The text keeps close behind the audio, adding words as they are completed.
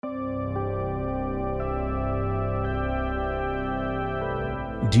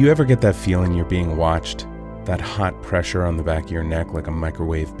Do you ever get that feeling you're being watched? That hot pressure on the back of your neck like a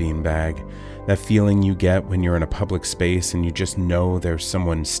microwave beanbag? That feeling you get when you're in a public space and you just know there's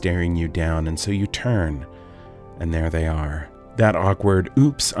someone staring you down, and so you turn, and there they are. That awkward,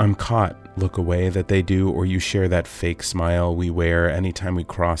 oops, I'm caught look away that they do, or you share that fake smile we wear anytime we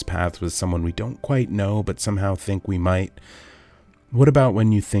cross paths with someone we don't quite know but somehow think we might. What about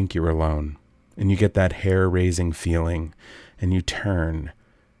when you think you're alone, and you get that hair-raising feeling, and you turn,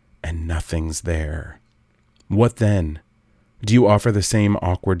 and nothing's there? What then? Do you offer the same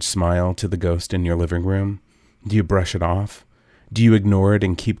awkward smile to the ghost in your living room? Do you brush it off? Do you ignore it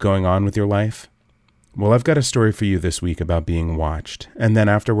and keep going on with your life? Well, I've got a story for you this week about being watched, and then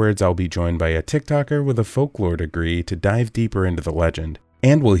afterwards I'll be joined by a TikToker with a folklore degree to dive deeper into the legend.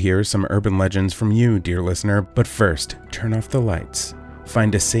 And we'll hear some urban legends from you, dear listener, but first, turn off the lights,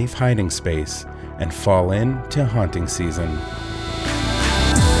 find a safe hiding space, and fall into haunting season.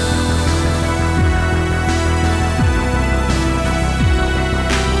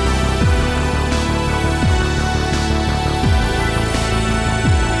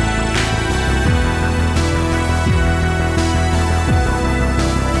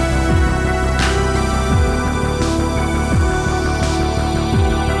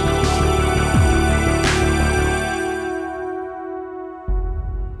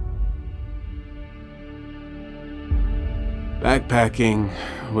 Backpacking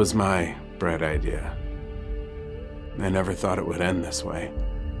was my bright idea. I never thought it would end this way.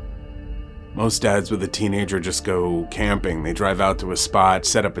 Most dads with a teenager just go camping. They drive out to a spot,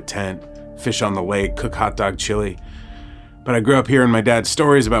 set up a tent, fish on the lake, cook hot dog chili. But I grew up hearing my dad's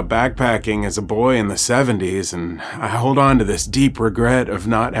stories about backpacking as a boy in the 70s, and I hold on to this deep regret of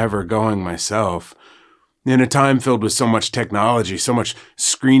not ever going myself. In a time filled with so much technology, so much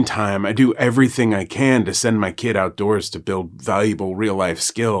screen time, I do everything I can to send my kid outdoors to build valuable real-life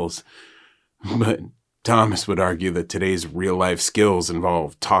skills. But Thomas would argue that today's real-life skills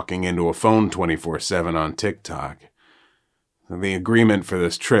involve talking into a phone 24/7 on TikTok. The agreement for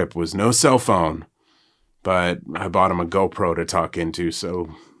this trip was no cell phone, but I bought him a GoPro to talk into so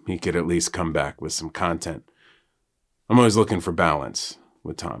he could at least come back with some content. I'm always looking for balance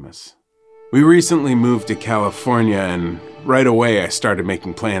with Thomas. We recently moved to California, and right away I started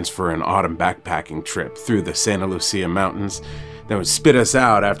making plans for an autumn backpacking trip through the Santa Lucia Mountains that would spit us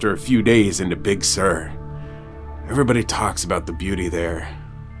out after a few days into Big Sur. Everybody talks about the beauty there,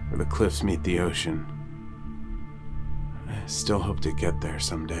 where the cliffs meet the ocean. I still hope to get there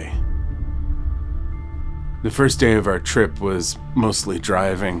someday. The first day of our trip was mostly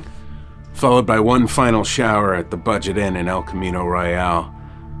driving, followed by one final shower at the Budget Inn in El Camino Royale.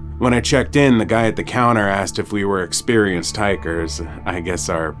 When I checked in, the guy at the counter asked if we were experienced hikers. I guess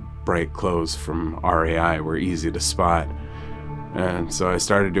our bright clothes from REI were easy to spot. And so I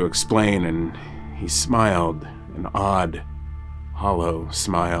started to explain, and he smiled, an odd, hollow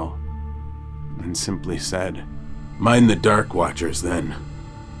smile, and simply said, "Mind the Dark Watchers, then."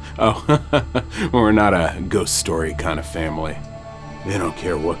 Oh, we're not a ghost story kind of family. They don't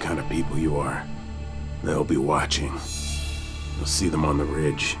care what kind of people you are. They'll be watching. You'll see them on the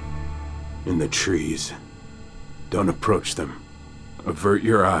ridge, in the trees. Don't approach them. Avert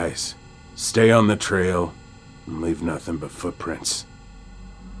your eyes. Stay on the trail and leave nothing but footprints.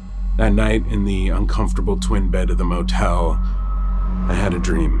 That night in the uncomfortable twin bed of the motel, I had a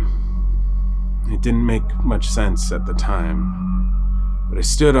dream. It didn't make much sense at the time, but I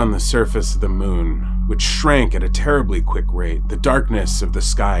stood on the surface of the moon, which shrank at a terribly quick rate. The darkness of the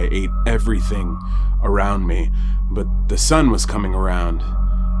sky ate everything around me, but the sun was coming around.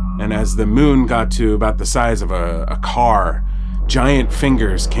 And as the moon got to about the size of a car, giant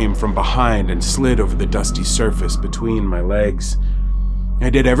fingers came from behind and slid over the dusty surface between my legs. I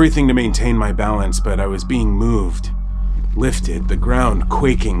did everything to maintain my balance, but I was being moved, lifted, the ground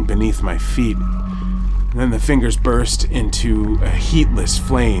quaking beneath my feet. And then the fingers burst into a heatless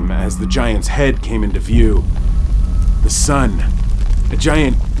flame as the giant's head came into view. The sun, a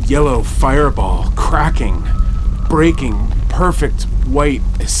giant yellow fireball, cracking, breaking, perfect white,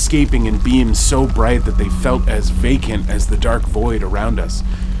 escaping in beams so bright that they felt as vacant as the dark void around us.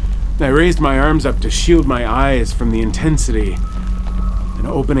 I raised my arms up to shield my eyes from the intensity, an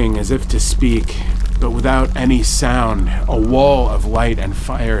opening as if to speak, but without any sound. A wall of light and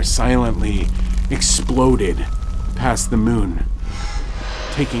fire silently exploded past the moon,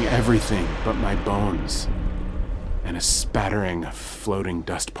 taking everything but my bones and a spattering of floating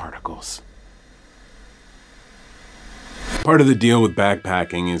dust particles. Part of the deal with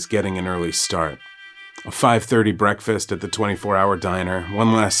backpacking is getting an early start. A 5:30 breakfast at the 24-hour diner,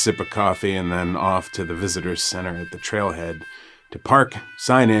 one last sip of coffee, and then off to the visitors center at the trailhead to park,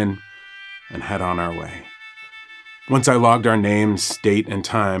 sign in, and head on our way. Once I logged our names, date, and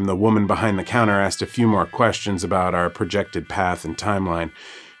time, the woman behind the counter asked a few more questions about our projected path and timeline.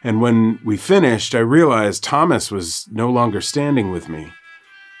 And when we finished, I realized Thomas was no longer standing with me.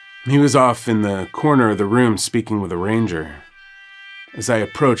 He was off in the corner of the room speaking with a ranger. As I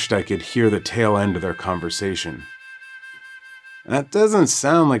approached, I could hear the tail end of their conversation. "That doesn't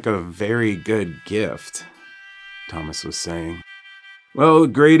sound like a very good gift," Thomas was saying. "Well, the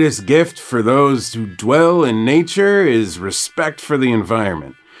greatest gift for those who dwell in nature is respect for the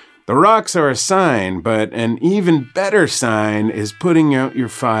environment. The rocks are a sign, but an even better sign is putting out your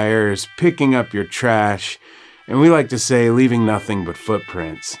fires, picking up your trash, and we like to say leaving nothing but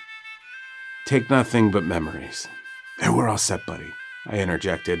footprints. Take nothing but memories." "And we're all set, buddy," I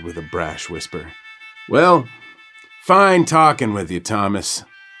interjected with a brash whisper. "Well, fine talking with you, Thomas."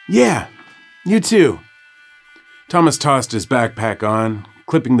 "Yeah, you too." Thomas tossed his backpack on,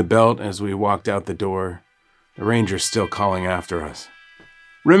 clipping the belt as we walked out the door, the ranger still calling after us.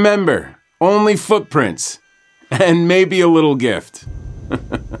 "Remember, only footprints, and maybe a little gift."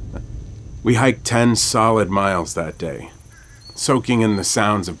 We hiked 10 solid miles that day, soaking in the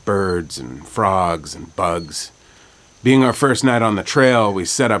sounds of birds and frogs and bugs. Being our first night on the trail, we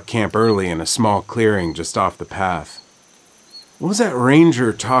set up camp early in a small clearing just off the path. "What was that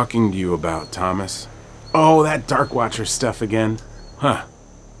ranger talking to you about, Thomas?" "Oh, that Dark Watcher stuff again." "Huh.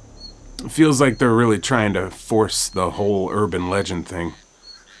 It feels like they're really trying to force the whole urban legend thing."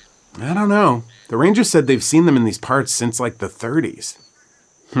 "I don't know. The ranger said they've seen them in these parts since like the 30s.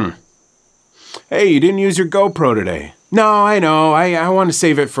 "Hey, you didn't use your GoPro today." "No, I know. I want to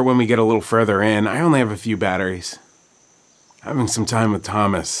save it for when we get a little further in. I only have a few batteries." Having some time with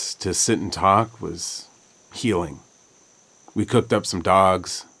Thomas to sit and talk was healing. We cooked up some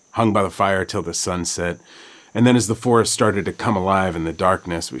dogs, hung by the fire till the sun set, and then as the forest started to come alive in the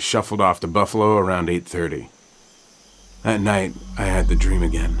darkness, we shuffled off to Buffalo around 8:30. That night, I had the dream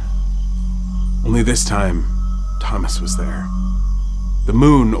again. Only this time, Thomas was there. The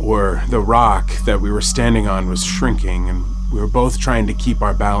moon, or the rock that we were standing on, was shrinking, and we were both trying to keep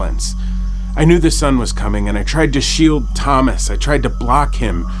our balance. I knew the sun was coming, and I tried to shield Thomas. I tried to block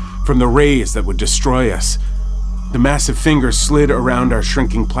him from the rays that would destroy us. The massive fingers slid around our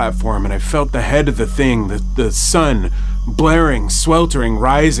shrinking platform, and I felt the head of the thing, the sun, blaring, sweltering,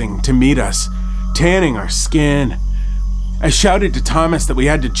 rising to meet us, tanning our skin. I shouted to Thomas that we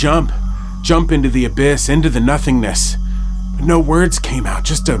had to jump into the abyss, into the nothingness. But no words came out,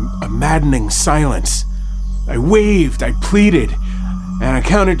 just a maddening silence. I waved, I pleaded, and I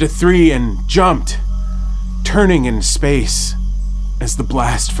counted to 3 and jumped, turning in space as the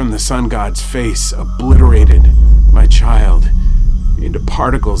blast from the sun god's face obliterated my child into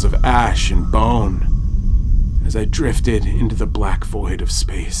particles of ash and bone as I drifted into the black void of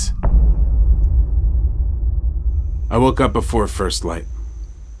space. I woke up before first light.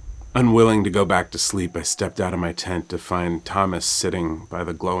 Unwilling to go back to sleep, I stepped out of my tent to find Thomas sitting by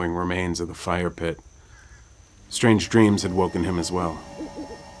the glowing remains of the fire pit. Strange dreams had woken him as well.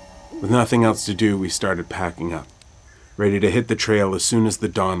 With nothing else to do, we started packing up, ready to hit the trail as soon as the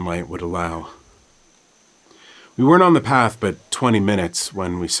dawn light would allow. We weren't on the path but 20 minutes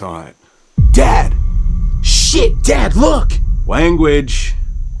when we saw it. "Dad! Shit, Dad, look!" "Language."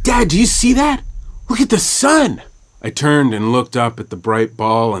 "Dad, do you see that? Look at the sun!" I turned and looked up at the bright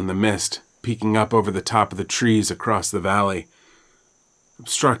ball in the mist, peeking up over the top of the trees across the valley.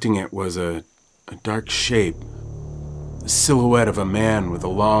 Obstructing it was a dark shape, the silhouette of a man with a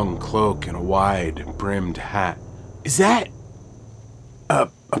long cloak and a wide-brimmed hat. "Is that a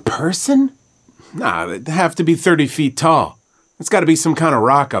person?" "Nah, they'd have to be 30 feet tall. It's got to be some kind of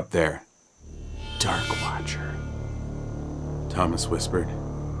rock up there." "Dark Watcher," Thomas whispered.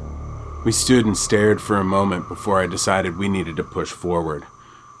 We stood and stared for a moment before I decided we needed to push forward.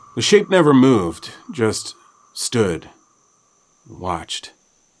 The shape never moved, just stood, watched.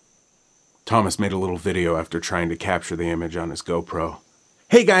 Thomas made a little video after trying to capture the image on his GoPro.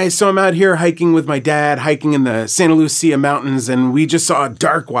 "Hey guys, so I'm out here hiking with my dad, hiking in the Santa Lucia Mountains, and we just saw a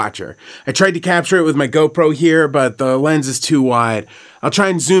Dark Watcher. I tried to capture it with my GoPro here, but the lens is too wide. I'll try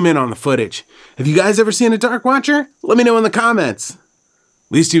and zoom in on the footage. Have you guys ever seen a Dark Watcher? Let me know in the comments."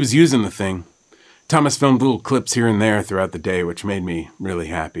 At least he was using the thing. Thomas filmed little clips here and there throughout the day, which made me really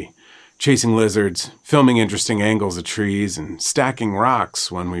happy. Chasing lizards, filming interesting angles of trees, and stacking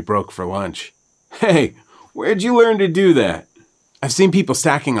rocks when we broke for lunch. "Hey, where'd you learn to do that?" "I've seen people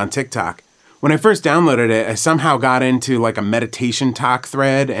stacking on TikTok. When I first downloaded it, I somehow got into like a meditation talk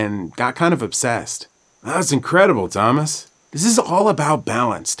thread and got kind of obsessed." "That's incredible, Thomas. This is all about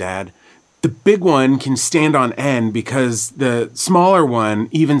balance, Dad. The big one can stand on end because the smaller one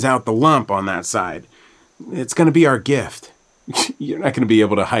evens out the lump on that side. It's going to be our gift. You're not going to be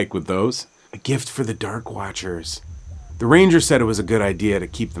able to hike with those. A gift for the Dark Watchers. The ranger said it was a good idea to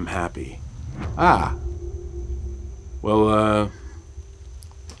keep them happy. Ah. Well,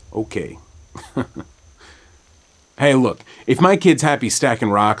 okay. Hey, look, if my kid's happy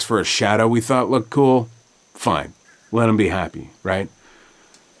stacking rocks for a shadow we thought looked cool, fine. Let him be happy, right?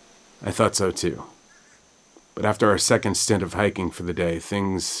 I thought so too. But after our second stint of hiking for the day,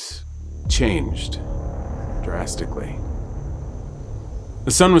 things changed drastically. The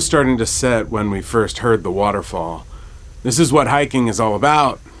sun was starting to set when we first heard the waterfall. This is what hiking is all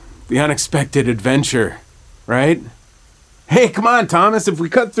about. The unexpected adventure, right? Hey, come on, Thomas, if we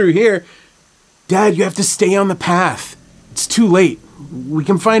cut through here... Dad, you have to stay on the path. It's too late. We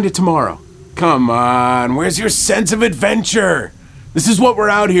can find it tomorrow. Come on, where's your sense of adventure? This is what we're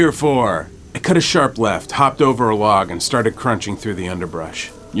out here for. I cut a sharp left, hopped over a log, and started crunching through the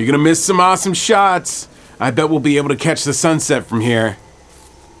underbrush. You're gonna miss some awesome shots. I bet we'll be able to catch the sunset from here.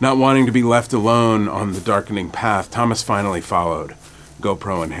 Not wanting to be left alone on the darkening path, Thomas finally followed,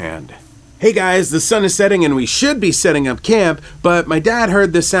 GoPro in hand. Hey guys, the sun is setting and we should be setting up camp, but my dad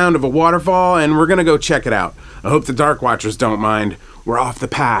heard the sound of a waterfall and we're gonna go check it out. I hope the Dark Watchers don't mind. We're off the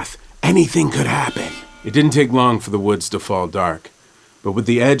path. Anything could happen. It didn't take long for the woods to fall dark, but with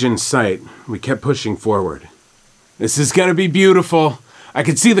the edge in sight, we kept pushing forward. This is gonna be beautiful. I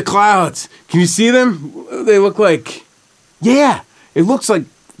can see the clouds. Can you see them? They look like... Yeah, it looks like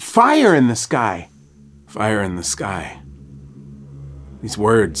fire in the sky. Fire in the sky. These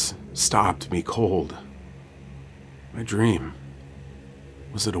words stopped me cold. My dream.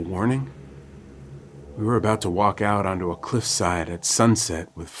 Was it a warning? We were about to walk out onto a cliffside at sunset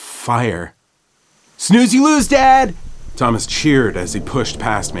with fire. Snooze you lose, Dad! Thomas cheered as he pushed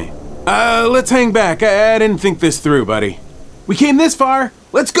past me. Let's hang back. I didn't think this through, buddy. We came this far.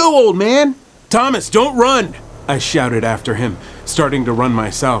 Let's go, old man. Thomas, don't run! I shouted after him, starting to run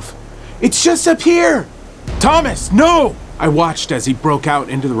myself. It's just up here! Thomas, no! I watched as he broke out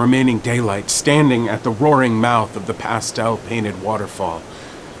into the remaining daylight, standing at the roaring mouth of the pastel-painted waterfall.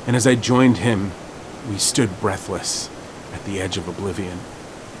 And as I joined him, we stood breathless at the edge of oblivion.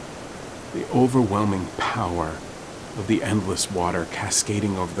 The overwhelming power of the endless water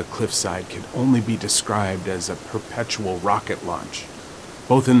cascading over the cliffside could only be described as a perpetual rocket launch,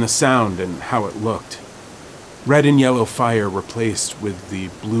 both in the sound and how it looked. Red and yellow fire replaced with the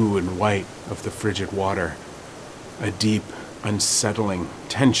blue and white of the frigid water. A deep, unsettling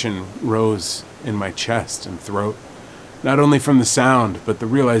tension rose in my chest and throat, not only from the sound, but the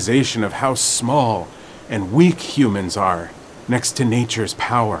realization of how small and weak humans are next to nature's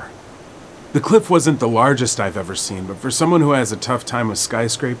power. The cliff wasn't the largest I've ever seen, but for someone who has a tough time with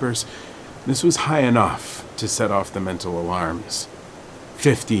skyscrapers, this was high enough to set off the mental alarms.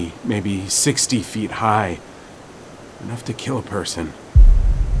 50, maybe 60 feet high, enough to kill a person,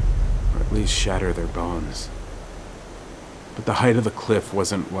 or at least shatter their bones. But the height of the cliff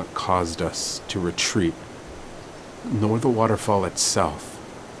wasn't what caused us to retreat, nor the waterfall itself.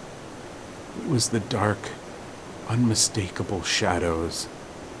 It was the dark, unmistakable shadows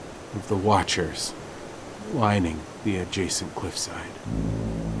of the Watchers lining the adjacent cliffside.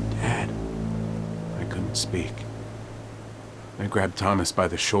 Dad, I couldn't speak. I grabbed Thomas by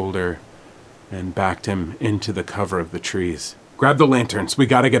the shoulder and backed him into the cover of the trees. Grab the lanterns, we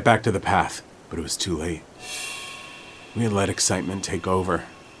gotta get back to the path. But it was too late. We had let excitement take over,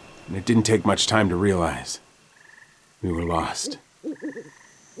 and it didn't take much time to realize. We were lost.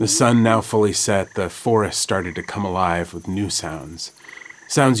 The sun now fully set, the forest started to come alive with new sounds.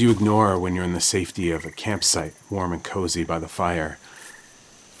 Sounds you ignore when you're in the safety of a campsite, warm and cozy by the fire.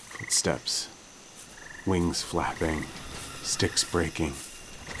 Footsteps, wings flapping, sticks breaking.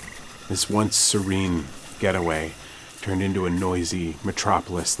 This once serene getaway turned into a noisy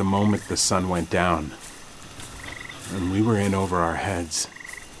metropolis the moment the sun went down. And we were in over our heads.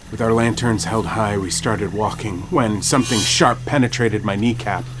 With our lanterns held high, we started walking when something sharp penetrated my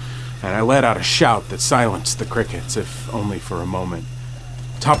kneecap, and I let out a shout that silenced the crickets, if only for a moment.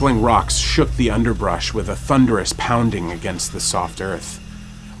 Toppling rocks shook the underbrush with a thunderous pounding against the soft earth.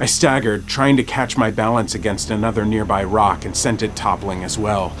 I staggered, trying to catch my balance against another nearby rock, and sent it toppling as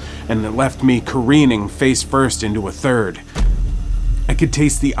well, and it left me careening face first into a third. I could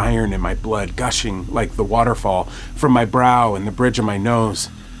taste the iron in my blood gushing like the waterfall from my brow and the bridge of my nose.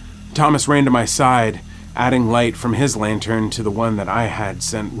 Thomas ran to my side, adding light from his lantern to the one that I had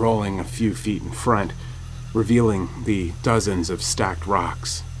sent rolling a few feet in front, revealing the dozens of stacked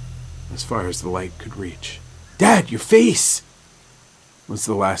rocks as far as the light could reach. Dad, your face! was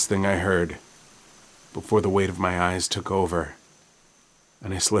the last thing I heard before the weight of my eyes took over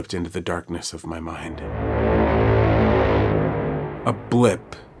and I slipped into the darkness of my mind. A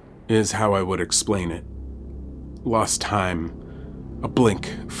blip is how I would explain it. Lost time. A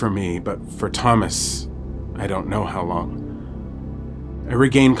blink for me, but for Thomas, I don't know how long. I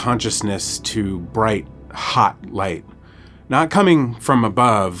regained consciousness to bright, hot light. Not coming from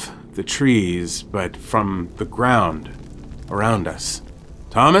above the trees, but from the ground around us.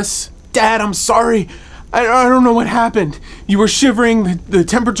 Thomas? Dad, I'm sorry. I don't know what happened. You were shivering, the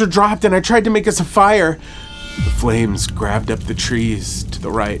temperature dropped, and I tried to make us a fire. The flames grabbed up the trees to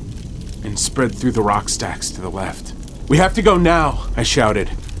the right and spread through the rock stacks to the left. We have to go now, I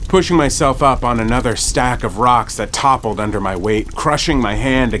shouted, pushing myself up on another stack of rocks that toppled under my weight, crushing my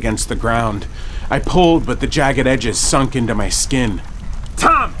hand against the ground. I pulled, but the jagged edges sunk into my skin.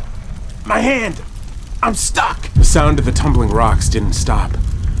 Tom! My hand! I'm stuck! The sound of the tumbling rocks didn't stop.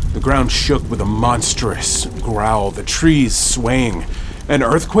 The ground shook with a monstrous growl, the trees swaying. An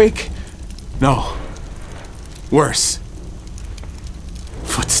earthquake? No. Worse.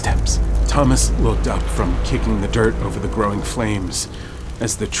 Footsteps. Thomas looked up from kicking the dirt over the growing flames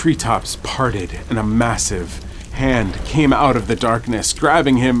as the treetops parted and a massive hand came out of the darkness,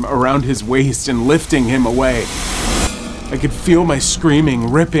 grabbing him around his waist and lifting him away. I could feel my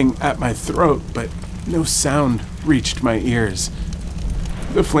screaming ripping at my throat, but no sound reached my ears.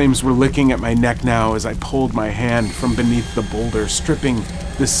 The flames were licking at my neck now as I pulled my hand from beneath the boulder, stripping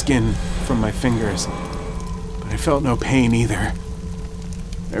the skin from my fingers. But I felt no pain either.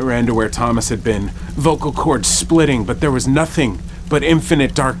 I ran to where Thomas had been, vocal cords splitting, but there was nothing but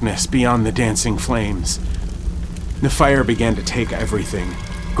infinite darkness beyond the dancing flames. The fire began to take everything,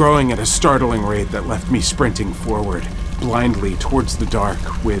 growing at a startling rate that left me sprinting forward, blindly towards the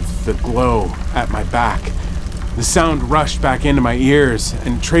dark, with the glow at my back. The sound rushed back into my ears,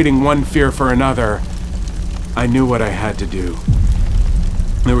 and trading one fear for another, I knew what I had to do.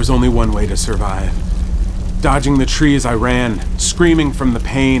 There was only one way to survive. Dodging the trees, I ran, screaming from the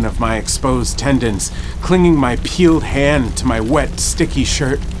pain of my exposed tendons, clinging my peeled hand to my wet, sticky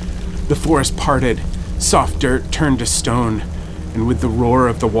shirt. The forest parted, soft dirt turned to stone, and with the roar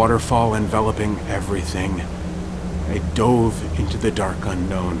of the waterfall enveloping everything, I dove into the dark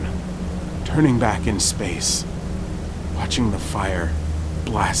unknown, turning back in space, watching the fire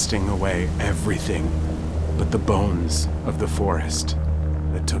blasting away everything but the bones of the forest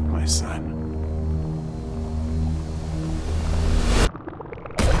that took my son.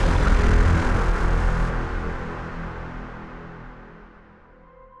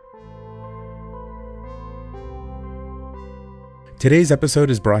 Today's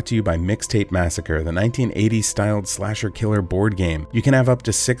episode is brought to you by Mixtape Massacre, the 1980s-styled slasher-killer board game. You can have up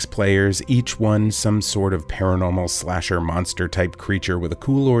to 6 players, each one some sort of paranormal slasher monster-type creature with a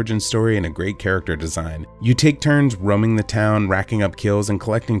cool origin story and a great character design. You take turns roaming the town, racking up kills, and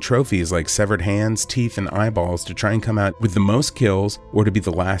collecting trophies like severed hands, teeth, and eyeballs to try and come out with the most kills or to be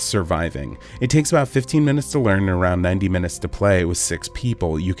the last surviving. It takes about 15 minutes to learn and around 90 minutes to play with 6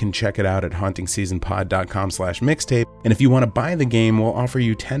 people. You can check it out at hauntingseasonpod.com/mixtape, and if you want to buy the game, will offer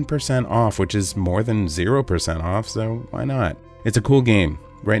you 10% off, which is more than 0% off, so why not? It's a cool game.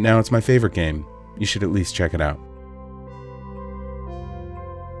 Right now, it's my favorite game. You should at least check it out.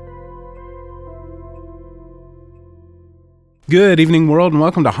 Good evening, world, and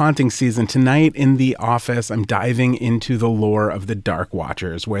welcome to Haunting Season. Tonight in the office, I'm diving into the lore of the Dark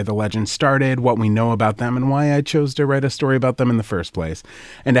Watchers, where the legend started, what we know about them, and why I chose to write a story about them in the first place.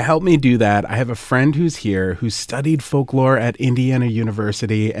 And to help me do that, I have a friend who's here who studied folklore at Indiana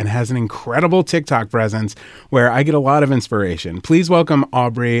University and has an incredible TikTok presence where I get a lot of inspiration. Please welcome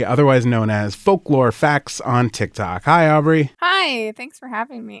Aubrey, otherwise known as Folklore Facts on TikTok. Hi, Aubrey. Hi, thanks for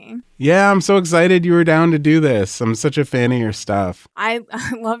having me. Yeah, I'm so excited you were down to do this. I'm such a fan of your stuff. I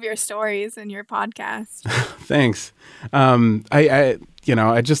love your stories and your podcast. Thanks. I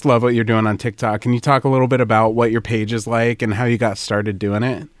just love what you're doing on TikTok. Can you talk a little bit about what your page is like and how you got started doing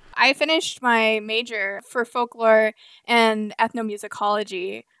it? I finished my major for folklore and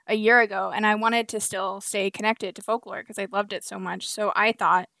ethnomusicology a year ago, and I wanted to still stay connected to folklore because I loved it so much. So I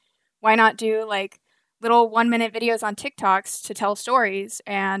thought, why not do like little 1-minute videos on TikToks to tell stories,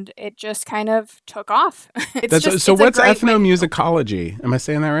 and it just kind of took off. So what's ethnomusicology? Am I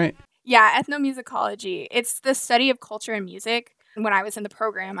saying that right? Yeah, ethnomusicology. It's the study of culture and music. When I was in the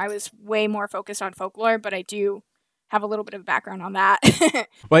program, I was way more focused on folklore, but I do have a little bit of background on that.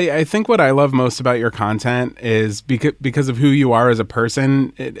 Well, I think what I love most about your content is because of who you are as a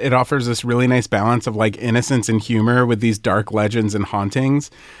person, it offers this really nice balance of like innocence and humor with these dark legends and hauntings.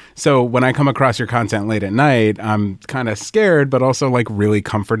 So when I come across your content late at night, I'm kind of scared, but also like really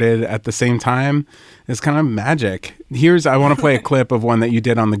comforted at the same time. It's kind of magic. I want to play a clip of one that you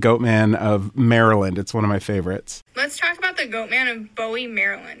did on the Goatman of Maryland. It's one of my favorites. Let's talk about the Goatman of Bowie,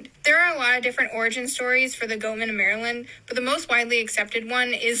 Maryland. There are a lot of different origin stories for the Goatman of Maryland, but the most widely accepted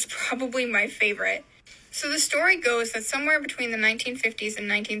one is probably my favorite. So the story goes that somewhere between the 1950s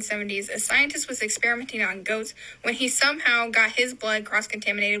and 1970s, a scientist was experimenting on goats when he somehow got his blood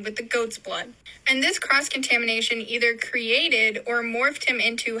cross-contaminated with the goat's blood. And this cross-contamination either created or morphed him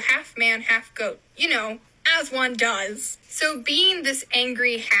into half man, half goat. You know, as one does. So being this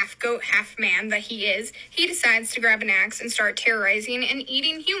angry half goat, half man that he is, he decides to grab an axe and start terrorizing and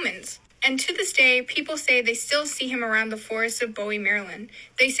eating humans. And to this day, people say they still see him around the forests of Bowie, Maryland.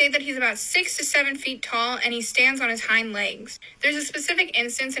 They say that he's about 6 to 7 feet tall and he stands on his hind legs. There's a specific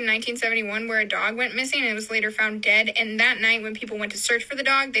instance in 1971 where a dog went missing and was later found dead, and that night when people went to search for the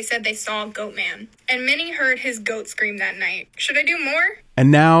dog, they said they saw Goatman. And many heard his goat scream that night. Should I do more? And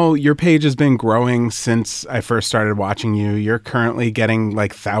now your page has been growing since I first started watching you. You're currently getting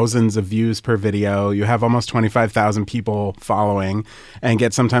like thousands of views per video. You have almost 25,000 people following and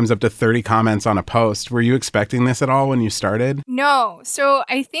get sometimes up to 30 comments on a post. Were you expecting this at all when you started? No. So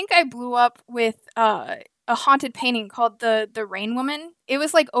I think I blew up with a haunted painting called the Rain Woman. It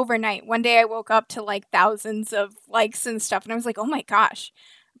was like overnight. One day I woke up to like thousands of likes and stuff, and I was like, oh my gosh,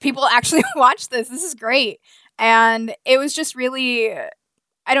 people actually watch this. This is great. And it was just really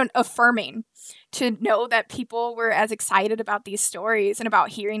affirming to know that people were as excited about these stories and about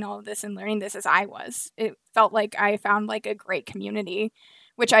hearing all of this and learning this as I was. It felt like I found like a great community,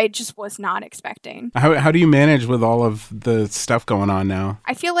 which I just was not expecting. How do you manage with all of the stuff going on now?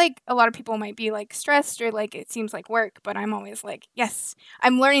 I feel like a lot of people might be like stressed or like it seems like work, but I'm always like, yes,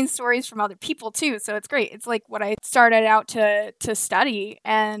 I'm learning stories from other people too. So it's great. It's like what I started out to study,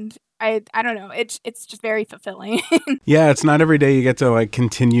 and I don't know. It's just very fulfilling. Yeah, it's not every day you get to like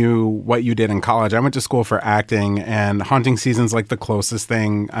continue what you did in college. I went to school for acting, and haunting season's like the closest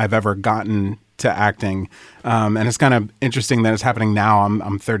thing I've ever gotten to acting. And it's kind of interesting that it's happening now.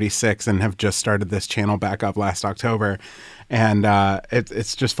 I'm 36 and have just started this channel back up last October. And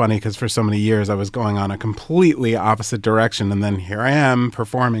it's just funny because for so many years I was going on a completely opposite direction, and then here I am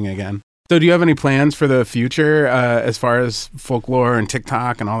performing again. So do you have any plans for the future as far as folklore and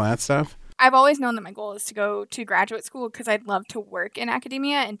TikTok and all that stuff? I've always known that my goal is to go to graduate school because I'd love to work in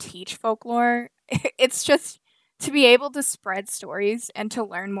academia and teach folklore. It's just to be able to spread stories and to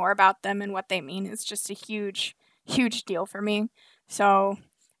learn more about them and what they mean is just a huge, huge deal for me. So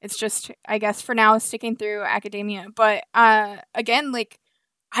it's just, I guess for now, sticking through academia. But again, like,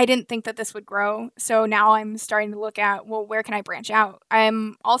 I didn't think that this would grow. So now I'm starting to look at, well, where can I branch out?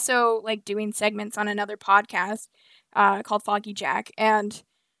 I'm also like doing segments on another podcast called Foggy Jack. And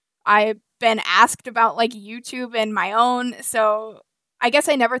I've been asked about like YouTube and my own. So I guess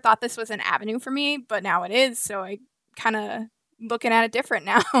I never thought this was an avenue for me, but now it is. So I kind of looking at it different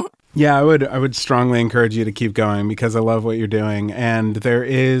now. Yeah, I would strongly encourage you to keep going because I love what you're doing. And there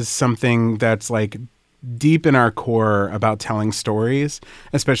is something that's like deep in our core about telling stories,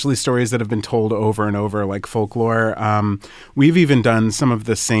 especially stories that have been told over and over, like folklore. We've even done some of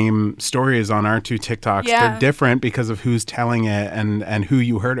the same stories on our 2 TikToks. Yeah. They're different because of who's telling it and who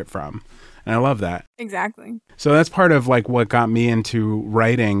you heard it from. And I love that. Exactly. So that's part of like what got me into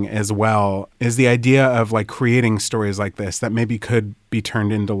writing as well, is the idea of like creating stories like this that maybe could be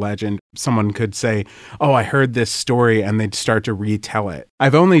turned into legend. Someone could say, oh, I heard this story, and they'd start to retell it.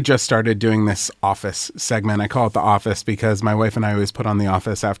 I've only just started doing this Office segment. I call it The Office because my wife and I always put on The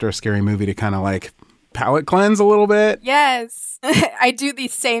Office after a scary movie to kind of like palate cleanse a little bit. Yes. I do the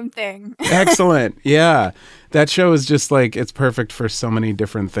same thing. Excellent. Yeah. That show is just like, it's perfect for so many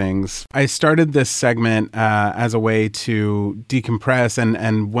different things. I started this segment as a way to decompress.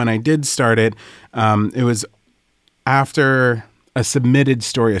 And when I did start it, it was after a submitted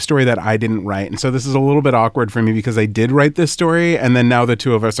story, a story that I didn't write. And so this is a little bit awkward for me because I did write this story, and then now the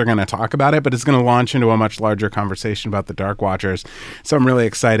two of us are going to talk about it, but it's going to launch into a much larger conversation about the Dark Watchers. So I'm really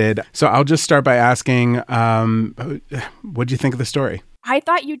excited. So I'll just start by asking, what'd you think of the story? I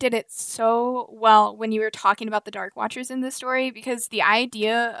thought you did it so well when you were talking about the Dark Watchers in this story, because the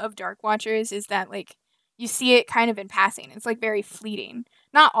idea of Dark Watchers is that, like, you see it kind of in passing. It's, like, very fleeting.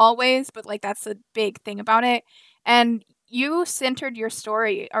 Not always, but, like, that's the big thing about it. And you centered your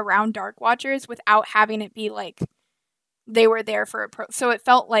story around Dark Watchers without having it be, like, they were there for so it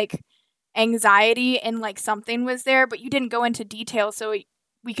felt like anxiety and like something was there, but you didn't go into detail so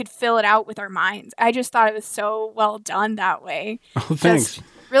we could fill it out with our minds. I just thought it was so well done that way. Oh, thanks. Just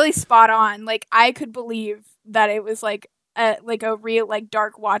really spot on. Like I could believe that it was like a real like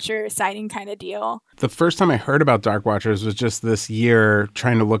Dark Watcher sighting kind of deal. The first time I heard about Dark Watchers was just this year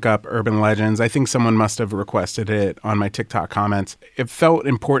trying to look up urban legends. I think someone must have requested it on my TikTok comments. It felt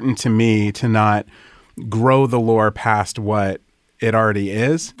important to me to not grow the lore past what it already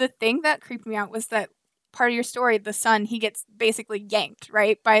is. The thing that creeped me out was that part of your story, the son, he gets basically yanked,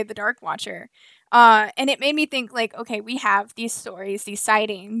 right, by the Dark Watcher. And it made me think, like, okay, we have these stories, these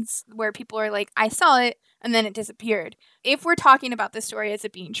sightings where people are like, I saw it, and then it disappeared. If we're talking about this story as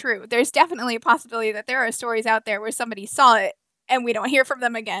it being true, there's definitely a possibility that there are stories out there where somebody saw it and we don't hear from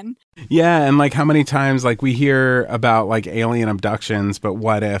them again. Yeah, and like how many times like we hear about like alien abductions, but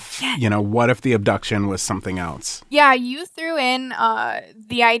what if, what if the abduction was something else? Yeah, you threw in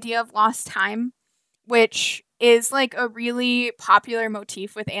the idea of lost time, which is like a really popular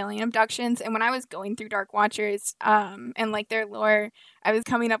motif with alien abductions. And when I was going through Dark Watchers and like their lore, I was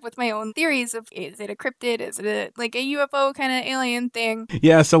coming up with my own theories of, is it a cryptid? Is it like a UFO kind of alien thing?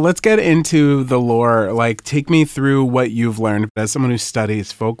 Yeah, so let's get into the lore. Like, take me through what you've learned. As someone who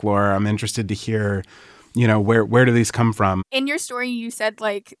studies folklore, I'm interested to hear, where do these come from? In your story, you said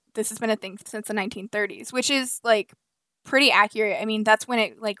like this has been a thing since the 1930s, which is like pretty accurate. I mean, that's when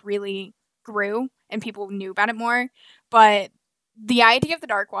it like really grew and people knew about it more. But the idea of the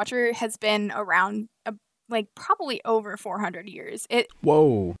Dark Watcher has been around like probably over 400 years.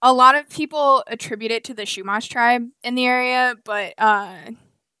 Whoa. A lot of people attribute it to the Chumash tribe in the area, but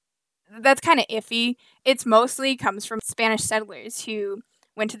that's kind of iffy. It's mostly comes from Spanish settlers who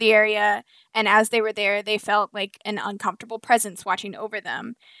went to the area, and as they were there, they felt like an uncomfortable presence watching over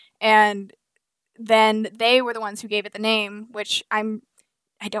them. And then they were the ones who gave it the name, which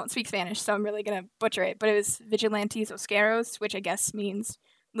I don't speak Spanish, so I'm really going to butcher it, but it was Vigilantes Oscuros, which I guess means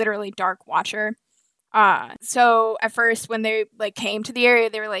literally Dark Watcher. So at first when they like came to the area,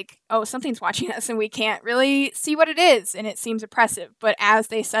 they were like, oh, something's watching us and we can't really see what it is, and it seems oppressive. But as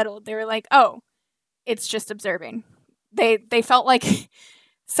they settled, they were like, oh, it's just observing. They felt like,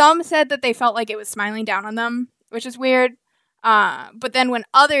 some said that they felt like it was smiling down on them, which is weird. But then when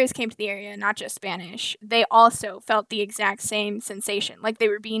others came to the area, not just Spanish, they also felt the exact same sensation, like they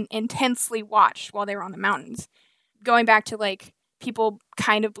were being intensely watched while they were on the mountains. Going back to like people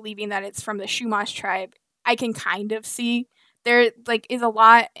kind of believing that it's from the Chumash tribe, I can kind of see there like is a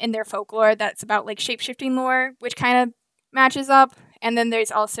lot in their folklore that's about like shape-shifting lore, which kind of matches up. And then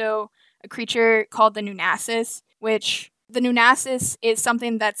there's also a creature called the Nunasis, which the Nunasis is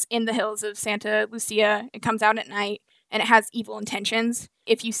something that's in the hills of Santa Lucia. It comes out at night and it has evil intentions.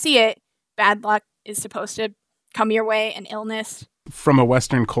 If you see it, bad luck is supposed to come your way, and illness. From a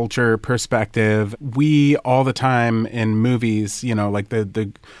Western culture perspective, we all the time in movies, like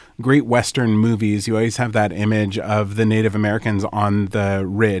the great Western movies, you always have that image of the Native Americans on the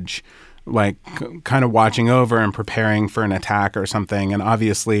ridge, like kind of watching over and preparing for an attack or something. And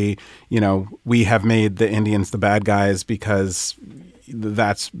obviously, we have made the Indians the bad guys because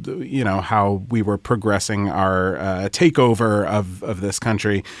that's, how we were progressing our takeover of this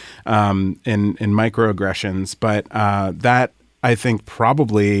country in microaggressions. But that, I think,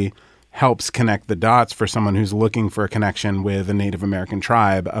 probably helps connect the dots for someone who's looking for a connection with a Native American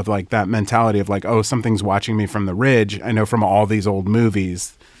tribe, of like that mentality of like, oh, something's watching me from the ridge. I know from all these old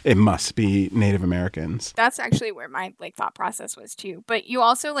movies, it must be Native Americans. That's actually where my like thought process was too. But you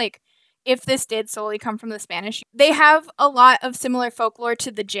also like, if this did solely come from the Spanish, they have a lot of similar folklore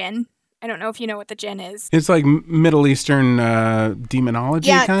to the jinn. I don't know if you know what the jinn is. It's like Middle Eastern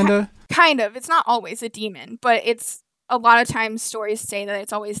demonology, kind of? Kind of. It's not always a demon, but it's a lot of times stories say that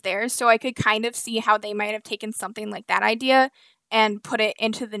it's always there. So I could kind of see how they might have taken something like that idea and put it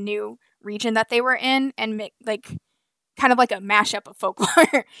into the new region that they were in and make like kind of like a mashup of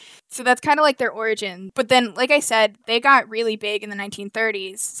folklore. So that's kind of like their origin. But then, like I said, they got really big in the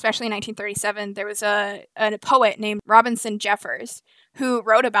 1930s, especially in 1937. There was a poet named Robinson Jeffers who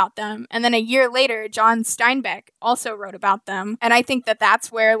wrote about them. And then a year later, John Steinbeck also wrote about them. And I think that that's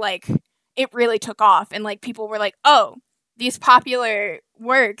where like it really took off. And like people were like, oh, these popular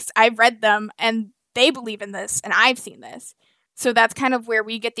works, I've read them and they believe in this and I've seen this. So that's kind of where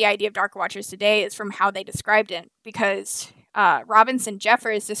we get the idea of Dark Watchers today, is from how they described it, because Robinson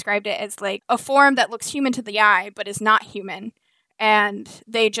Jeffers described it as like a form that looks human to the eye, but is not human. And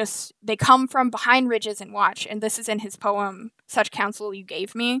they come from behind ridges and watch. And this is in his poem, Such Counsel You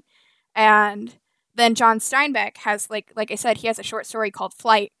Gave Me. And then John Steinbeck has like I said, he has a short story called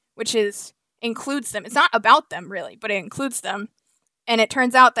Flight, which includes them. It's not about them really, but it includes them. And it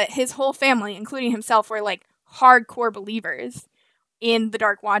turns out that his whole family, including himself, were like hardcore believers in the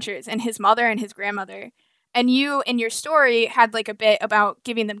Dark Watchers, and his mother and his grandmother. And you, in your story, had like a bit about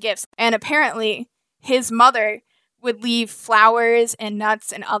giving them gifts. And apparently his mother would leave flowers and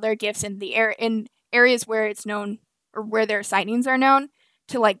nuts and other gifts in the in areas where it's known, or where their sightings are known,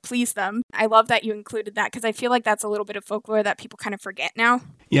 to like please them. I love that you included that, because I feel like that's a little bit of folklore that people kind of forget now.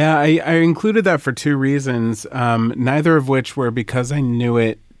 Yeah, I included that for two reasons, neither of which were because I knew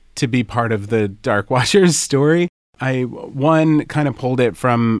it to be part of the Dark Watchers story. One, kind of pulled it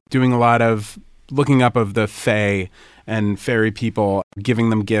from doing a lot of looking up of the Fae and fairy people. Giving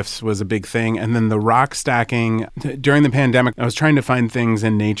them gifts was a big thing. And then the rock stacking. During the pandemic, I was trying to find things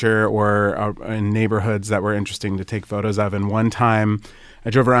in nature or in neighborhoods that were interesting to take photos of. And one time I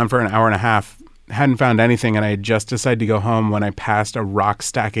drove around for an hour and a half, hadn't found anything, and I had just decided to go home when I passed a rock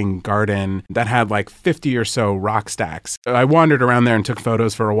stacking garden that had like 50 or so rock stacks. I wandered around there and took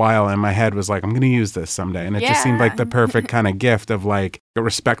photos for a while, and my head was like, I'm going to use this someday. And it just seemed like the perfect kind of gift of like a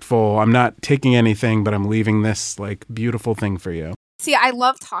respectful, I'm not taking anything, but I'm leaving this like beautiful thing for you. See, I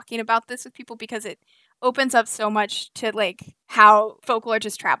love talking about this with people because it opens up so much to like how folklore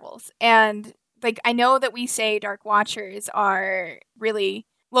just travels. And like, I know that we say Dark Watchers are really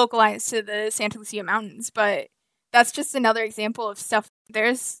localized to the Santa Lucia Mountains, but that's just another example of stuff.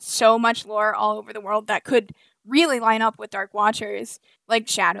 There's so much lore all over the world that could really line up with Dark Watchers, like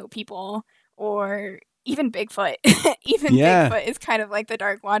shadow people or even Bigfoot. Bigfoot is kind of like the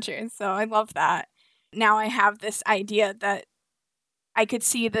Dark Watchers, so I love that. Now I have this idea that I could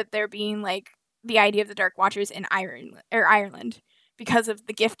see that there being like the idea of the Dark Watchers in Ireland because of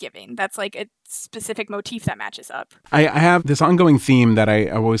the gift giving. That's like a specific motif that matches up. I have this ongoing theme that I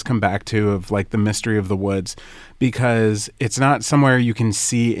always come back to of like the mystery of the woods, because it's not somewhere you can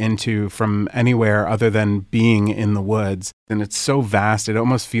see into from anywhere other than being in the woods. And it's so vast, it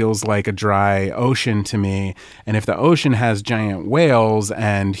almost feels like a dry ocean to me. And if the ocean has giant whales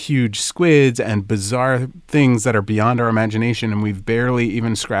and huge squids and bizarre things that are beyond our imagination, and we've barely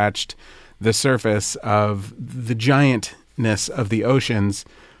even scratched the surface of the giantness of the oceans,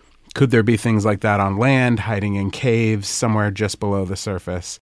 could there be things like that on land, hiding in caves somewhere just below the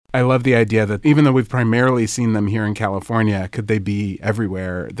surface? I love the idea that even though we've primarily seen them here in California, could they be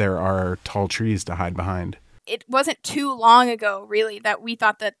everywhere there are tall trees to hide behind? It wasn't too long ago, really, that we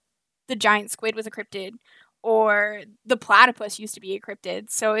thought that the giant squid was a cryptid or the platypus used to be a cryptid.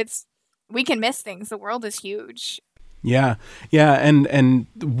 So we can miss things. The world is huge. Yeah. And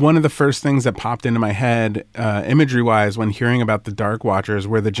one of the first things that popped into my head, imagery-wise, when hearing about the Dark Watchers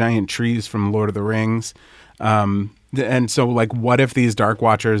were the giant trees from Lord of the Rings. And so, like, what if these Dark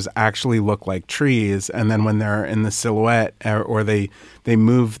Watchers actually look like trees, and then when they're in the silhouette or they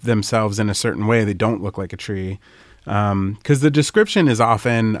move themselves in a certain way, they don't look like a tree? Because the description is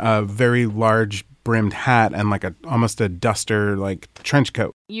often a very large brimmed hat and like almost a duster, like trench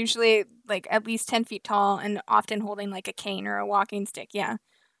coat. Usually like at least 10 feet tall and often holding like a cane or a walking stick. Yeah,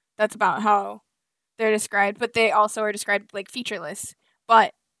 that's about how they're described. But they also are described like featureless.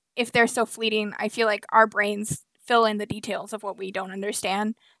 But if they're so fleeting, I feel like our brains fill in the details of what we don't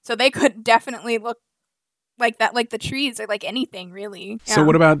understand. So they could definitely look like that, like the trees or like anything really. Yeah. So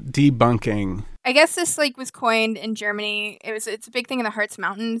what about debunking? I guess this like was coined in Germany. It's a big thing in the Harz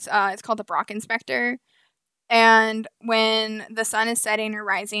Mountains. It's called the Brockenspector. And when the sun is setting or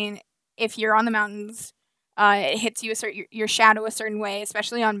rising, if you're on the mountains, it hits you your shadow a certain way,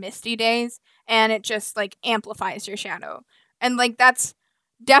 especially on misty days, and it just like amplifies your shadow. And like that's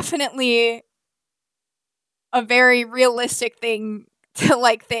definitely a very realistic thing to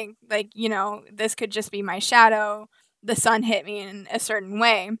like think, like, you know, this could just be my shadow. The sun hit me in a certain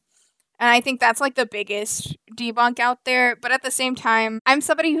way. And I think that's like the biggest debunk out there. But at the same time, I'm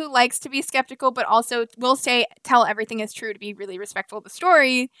somebody who likes to be skeptical, but also will tell everything is true, to be really respectful of the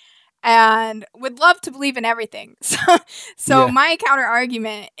story, and would love to believe in everything. So my counter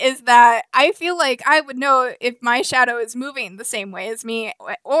argument is that I feel like I would know if my shadow is moving the same way as me,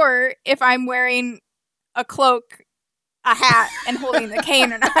 or if I'm wearing a cloak, a hat, and holding the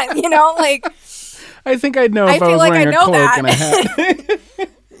cane or not. You know, like I think I'd know if I was like wearing a cloak and a hat.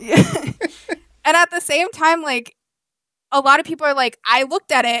 And at the same time, like, a lot of people are like, I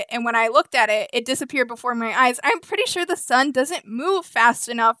looked at it, and when I looked at it, it disappeared before my eyes. I'm pretty sure the sun doesn't move fast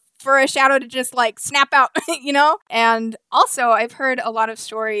enough for a shadow to just, like, snap out, you know? And also, I've heard a lot of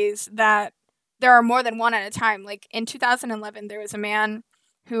stories that there are more than one at a time. Like, in 2011, there was a man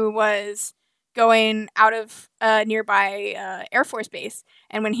who was going out of a nearby Air Force base,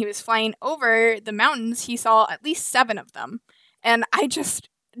 and when he was flying over the mountains, he saw at least 7 of them. And I just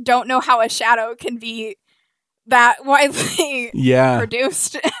don't know how a shadow can be that widely Yeah.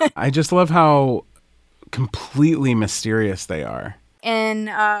 produced. I just love how completely mysterious they are.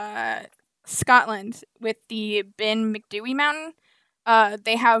 In Scotland, with the Ben McDewey Mountain,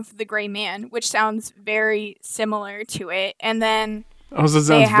 they have the Grey Man, which sounds very similar to it. And then Also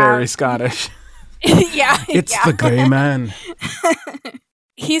sounds very Scottish. yeah, It's yeah. the Grey Man.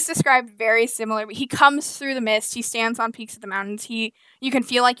 He's described very similar. He comes through the mist. He stands on peaks of the mountains. You can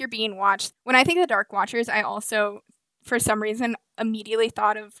feel like you're being watched. When I think of the Dark Watchers, I also, for some reason, immediately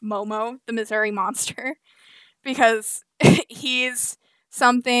thought of Momo, the Missouri Monster, because he's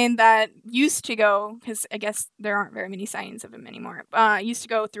something that used to go, because I guess there aren't very many sightings of him anymore, used to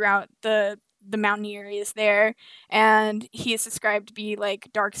go throughout the mountain areas there, and he is described to be like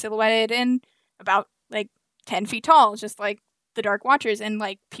dark silhouetted and about like 10 feet tall, just like the Dark Watchers, and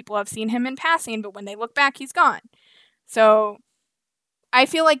like people have seen him in passing, but when they look back, he's gone. So I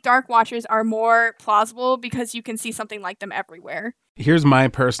feel like Dark Watchers are more plausible because you can see something like them everywhere. Here's my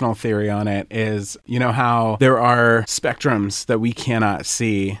personal theory on it is, you know how there are spectrums that we cannot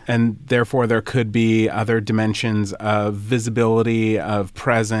see, and therefore there could be other dimensions of visibility, of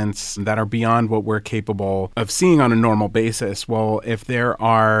presence that are beyond what we're capable of seeing on a normal basis. Well, if there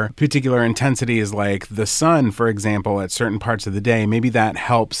are particular intensities like the sun, for example, at certain parts of the day, maybe that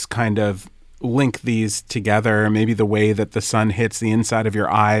helps kind of link these together. Maybe the way that the sun hits the inside of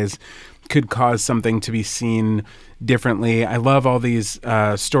your eyes could cause something to be seen differently. I love all these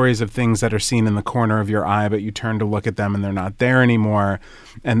stories of things that are seen in the corner of your eye, but you turn to look at them and they're not there anymore.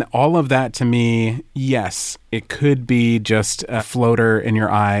 And all of that, to me, yes, it could be just a floater in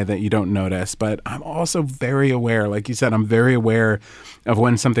your eye that you don't notice. But I'm also very aware, like you said, I'm very aware of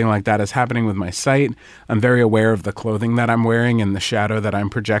when something like that is happening with my sight. I'm very aware of the clothing that I'm wearing and the shadow that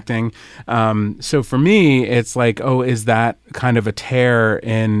I'm projecting. So for me, it's like, oh, is that kind of a tear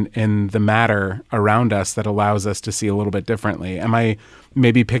in the matter around us that allows us to see a little bit differently? Am I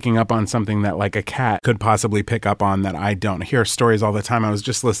maybe picking up on something that like a cat could possibly pick up on that I don't? I hear stories all the time. I was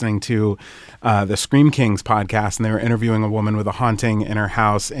just listening to the Scream Kings podcast, and they were interviewing a woman with a haunting in her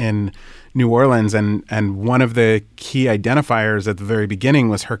house in New Orleans. And one of the key identifiers at the very beginning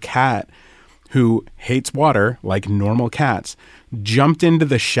was her cat, who hates water like normal cats, jumped into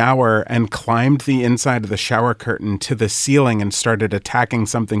the shower and climbed the inside of the shower curtain to the ceiling and started attacking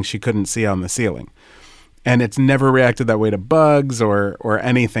something she couldn't see on the ceiling. And it's never reacted that way to bugs or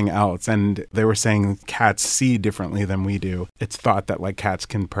anything else. And they were saying cats see differently than we do. It's thought that like cats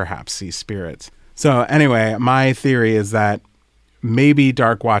can perhaps see spirits. So anyway, my theory is that maybe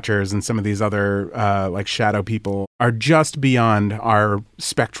Dark Watchers and some of these other like shadow people are just beyond our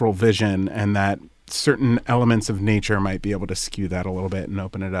spectral vision, and that certain elements of nature might be able to skew that a little bit and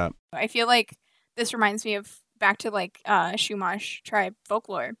open it up. I feel like this reminds me of back to like Chumash tribe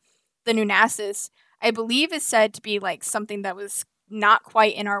folklore. The Nunasis, I believe, is said to be like something that was not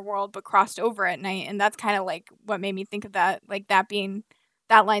quite in our world but crossed over at night, and that's kind of like what made me think of that, like that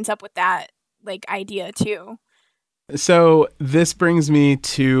lines up with that like idea too. So this brings me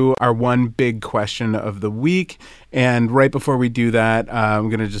to our one big question of the week. And right before we do that, I'm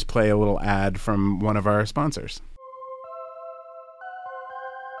going to just play a little ad from one of our sponsors.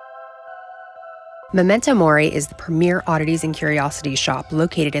 Memento Mori is the premier oddities and curiosities shop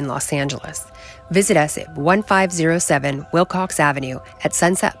located in Los Angeles. Visit us at 1507 Wilcox Avenue at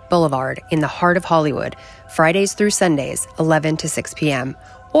Sunset Boulevard in the heart of Hollywood, Fridays through Sundays, 11 to 6 p.m.,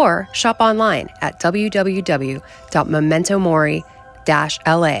 or shop online at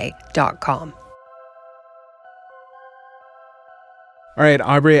www.mementomori-la.com. All right,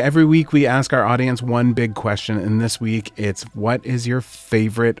 Aubrey, every week we ask our audience one big question, and this week it's, what is your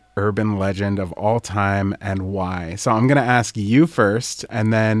favorite urban legend of all time and why? So I'm going to ask you first,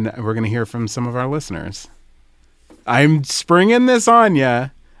 and then we're going to hear from some of our listeners. I'm springing this on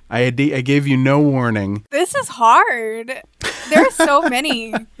you. I gave you no warning. This is hard. There are so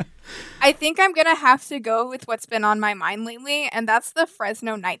many. I think I'm going to have to go with what's been on my mind lately, and that's the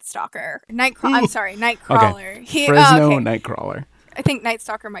Fresno Night Stalker. Nightcrawler. Okay. Fresno Nightcrawler. I think Night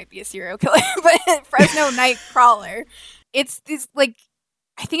Stalker might be a serial killer, but Fresno Nightcrawler. It's this, like,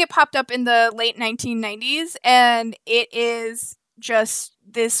 I think it popped up in the late 1990s, and it is just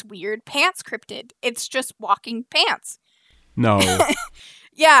this weird pants cryptid. It's just walking pants. No.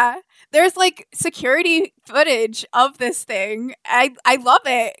 Yeah, there's like security footage of this thing. I love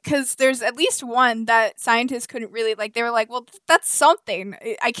it because there's at least one that scientists couldn't really, like, they were like, well, that's something.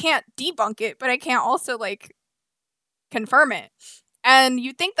 I can't debunk it, but I can't also like confirm it. And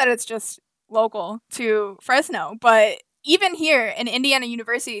you think that it's just local to Fresno, but even here in Indiana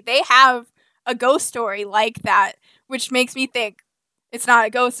University, they have a ghost story like that, which makes me think, it's not a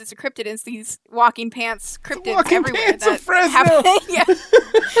ghost, it's a cryptid. It's these walking pants cryptids everywhere. Pants of Fresno.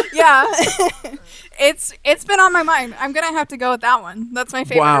 Yeah. It's been on my mind. I'm gonna have to go with that one. That's my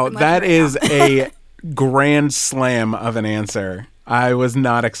favorite. Wow, urban that legend is right a grand slam of an answer. I was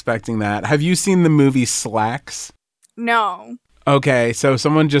not expecting that. Have you seen the movie Slacks? No. Okay, so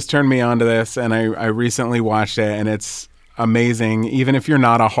someone just turned me on to this, and I recently watched it, and it's amazing. Even if you're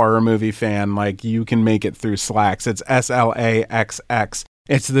not a horror movie fan, like, you can make it through Slacks. It's SLAXX.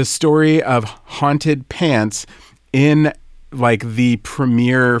 It's the story of haunted pants in like the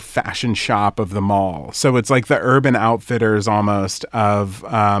premier fashion shop of the mall. So it's like the Urban Outfitters almost of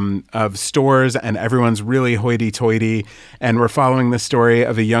stores, and everyone's really hoity-toity. And we're following the story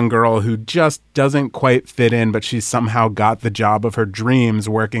of a young girl who just doesn't quite fit in, but she's somehow got the job of her dreams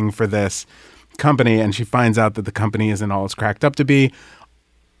working for this company, and she finds out that the company isn't all it's cracked up to be.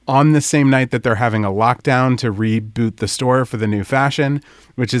 On the same night that they're having a lockdown to reboot the store for the new fashion,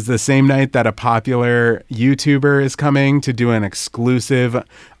 which is the same night that a popular YouTuber is coming to do an exclusive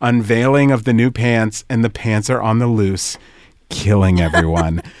unveiling of the new pants, and the pants are on the loose, killing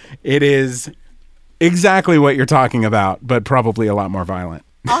everyone. It is exactly what you're talking about, but probably a lot more violent.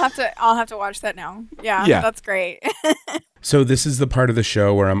 I'll have to watch that now. Yeah. That's great. So this is the part of the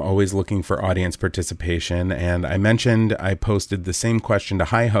show where I'm always looking for audience participation, and I mentioned I posted the same question to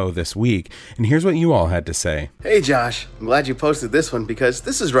Hi-Ho this week, and here's what you all had to say. Hey Josh, I'm glad you posted this one because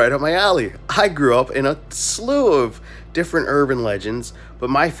this is right up my alley. I grew up in a slew of different urban legends,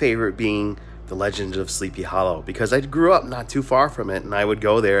 but my favorite being the Legend of Sleepy Hollow, because I grew up not too far from it, and I would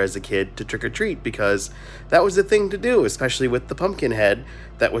go there as a kid to trick-or-treat because that was the thing to do, especially with the pumpkin head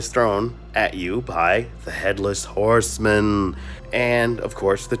that was thrown at you by the Headless Horseman. And, of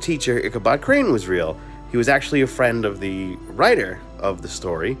course, the teacher, Ichabod Crane, was real. He was actually a friend of the writer of the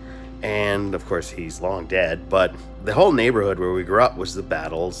story, and, of course, he's long dead, but the whole neighborhood where we grew up was the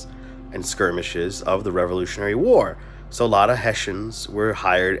battles and skirmishes of the Revolutionary War. So a lot of Hessians were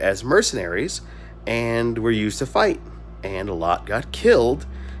hired as mercenaries and were used to fight. And a lot got killed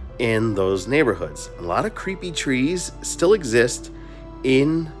in those neighborhoods. A lot of creepy trees still exist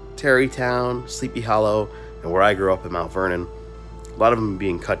in Tarrytown, Sleepy Hollow, and where I grew up in Mount Vernon. A lot of them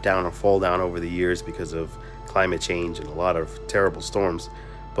being cut down or fall down over the years because of climate change and a lot of terrible storms.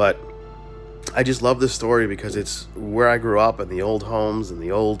 But I just love this story because it's where I grew up, and the old homes and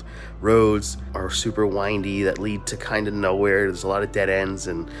the old roads are super windy that lead to kind of nowhere. There's a lot of dead ends,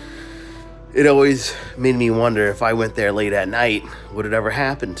 and it always made me wonder if I went there late at night, would it ever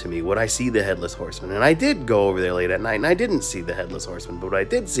happen to me? Would I see the Headless Horseman? And I did go over there late at night, and I didn't see the Headless Horseman, but what I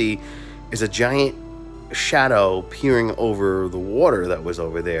did see is a giant shadow peering over the water that was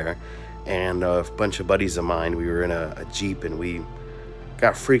over there. And a bunch of buddies of mine, we were in a Jeep, and we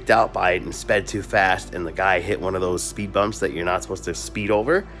got freaked out by it and sped too fast, and the guy hit one of those speed bumps that you're not supposed to speed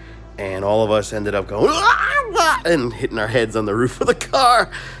over, and all of us ended up going and hitting our heads on the roof of the car.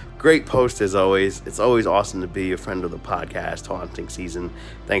 Great post as always. It's always awesome to be a friend of the podcast haunting season.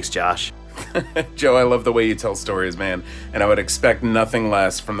 Thanks, Josh. Joe, I love the way you tell stories, man, and I would expect nothing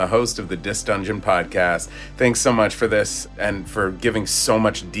less from the host of the Dis Dungeon podcast. Thanks so much for this and for giving so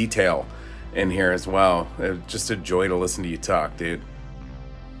much detail in here as well. Just a joy to listen to you talk, dude.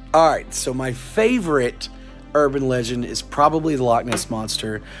 All right, so my favorite urban legend is probably the Loch Ness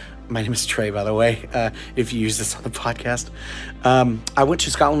Monster. My name is Trey, by the way, if you use this on the podcast. I went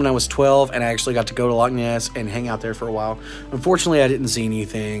to Scotland when I was 12, and I actually got to go to Loch Ness and hang out there for a while. Unfortunately, I didn't see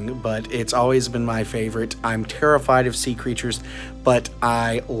anything, but it's always been my favorite. I'm terrified of sea creatures, but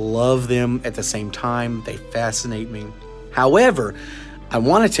I love them at the same time. They fascinate me. However, I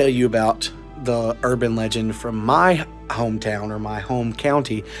want to tell you about the urban legend from my hometown or my home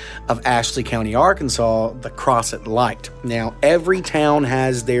county of Ashley County, Arkansas, the Crosset Light. Now, every town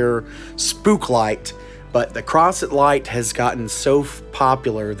has their spook light, but the Crosset Light has gotten so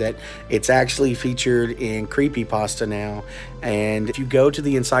popular that it's actually featured in creepypasta now. And if you go to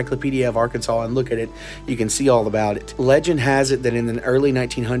the Encyclopedia of Arkansas and look at it, you can see all about it. Legend has it that in the early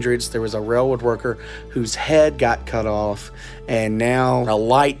 1900s, there was a railroad worker whose head got cut off, and now a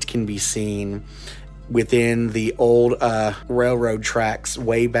light can be seen within the old railroad tracks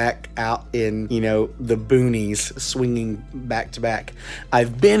way back out in, the boonies, swinging back to back.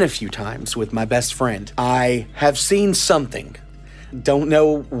 I've been a few times with my best friend. I have seen something. Don't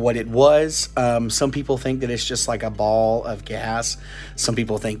know what it was. Some people think that it's just like a ball of gas. Some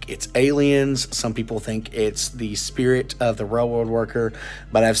people think it's aliens. Some people think it's the spirit of the railroad worker.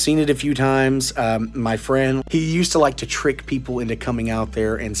 But I've seen it a few times. My friend, he used to like to trick people into coming out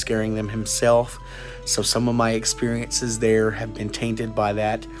there and scaring them himself. So some of my experiences there have been tainted by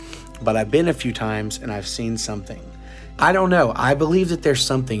that. But I've been a few times and I've seen something. I don't know. I believe that there's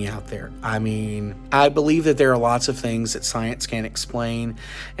something out there. I mean, I believe that there are lots of things that science can't explain,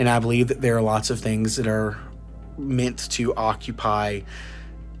 and I believe that there are lots of things that are meant to occupy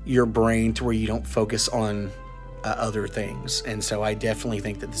your brain to where you don't focus on other things. And so I definitely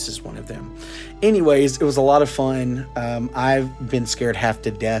think that this is one of them. Anyways, it was a lot of fun. I've been scared half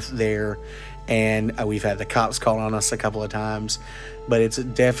to death there, and we've had the cops call on us a couple of times, but it's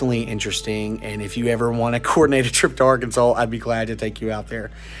definitely interesting. And if you ever want to coordinate a trip to Arkansas, I'd be glad to take you out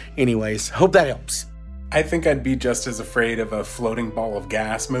there. Anyways, hope that helps. I think I'd be just as afraid of a floating ball of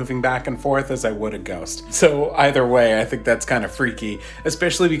gas moving back and forth as I would a ghost. So either way, I think that's kind of freaky,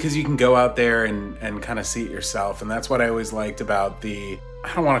 especially because you can go out there and kind of see it yourself. And that's what I always liked about the,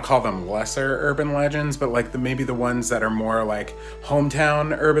 I don't want to call them lesser urban legends, but like maybe the ones that are more like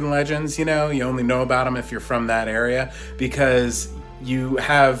hometown urban legends, you know, you only know about them if you're from that area, because you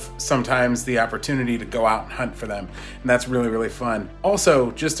have sometimes the opportunity to go out and hunt for them. And that's really, really fun.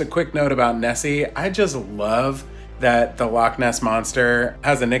 Also, just a quick note about Nessie. I just love that the Loch Ness Monster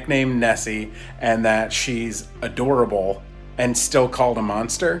has a nickname, Nessie, and that she's adorable and still called a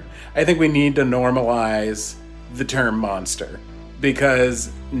monster. I think we need to normalize the term monster,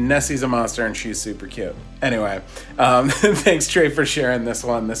 because Nessie's a monster and she's super cute. Anyway, thanks, Trey, for sharing this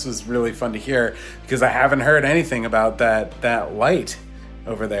one. This was really fun to hear, because I haven't heard anything about that light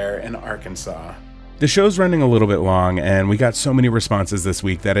over there in Arkansas. The show's running a little bit long, and we got so many responses this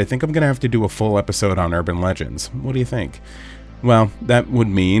week that I think I'm going to have to do a full episode on urban legends. What do you think? Well, that would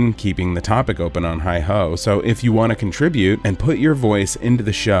mean keeping the topic open on Hi-Ho, so if you want to contribute and put your voice into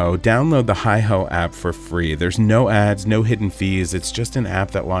the show, download the Hi-Ho app for free. There's no ads, no hidden fees. It's just an app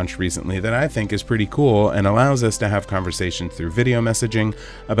that launched recently that I think is pretty cool and allows us to have conversations through video messaging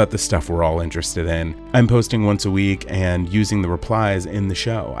about the stuff we're all interested in. I'm posting once a week and using the replies in the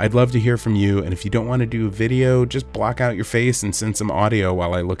show. I'd love to hear from you, and if you don't want to do a video, just block out your face and send some audio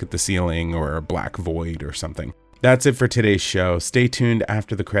while I look at the ceiling or a black void or something. That's it for today's show. Stay tuned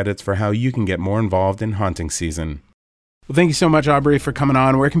after the credits for how you can get more involved in haunting season. Well, thank you so much, Aubrey, for coming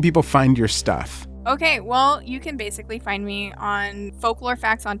on. Where can people find your stuff? Okay, well, you can basically find me on Folklore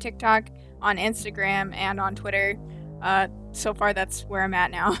Facts on TikTok, on Instagram, and on Twitter. So far, that's where I'm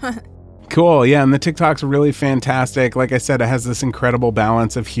at now. Cool, yeah, and the TikTok's really fantastic. Like I said, it has this incredible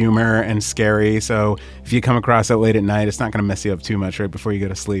balance of humor and scary, so if you come across it late at night, it's not going to mess you up too much right before you go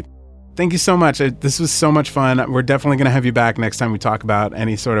to sleep. Thank you so much. This was so much fun. We're definitely going to have you back next time we talk about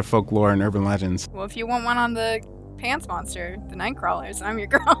any sort of folklore and urban legends. Well, if you want one on the pants monster, the night crawlers, I'm your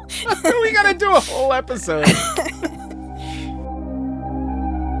girl. We got to do a whole episode.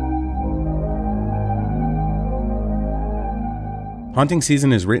 Haunting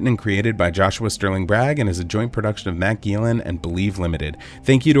Season is written and created by Joshua Sterling Bragg and is a joint production of Matt Gielen and Believe Limited.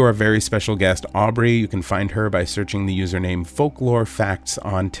 Thank you to our very special guest, Aubrey. You can find her by searching the username Folklore Facts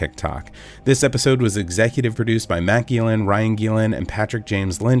on TikTok. This episode was executive produced by Matt Gielen, Ryan Gielen, and Patrick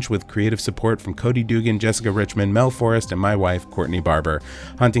James Lynch, with creative support from Cody Dugan, Jessica Richmond, Mel Forrest, and my wife, Courtney Barber.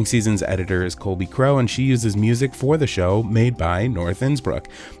 Haunting Season's editor is Colby Crow, and she uses music for the show made by North Innsbruck.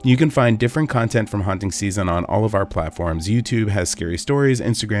 You can find different content from Haunting Season on all of our platforms. YouTube has Scary Stories,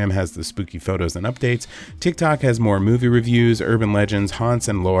 Instagram has the spooky photos and updates, TikTok has more movie reviews, urban legends, haunts,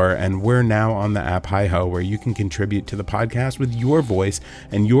 and lore, and we're now on the app Hi-Ho, where you can contribute to the podcast with your voice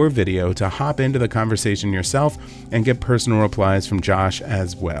and your video to hop into the conversation yourself and get personal replies from Josh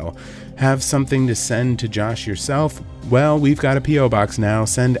as well. Have something to send to Josh yourself? Well, we've got a P.O. box now.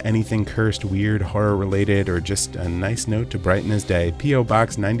 Send anything cursed, weird, horror-related, or just a nice note to brighten his day. P.O.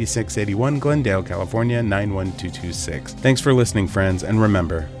 Box 9681, Glendale, California, 91226. Thanks for listening, friends, and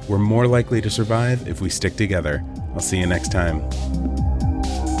remember, we're more likely to survive if we stick together. I'll see you next time.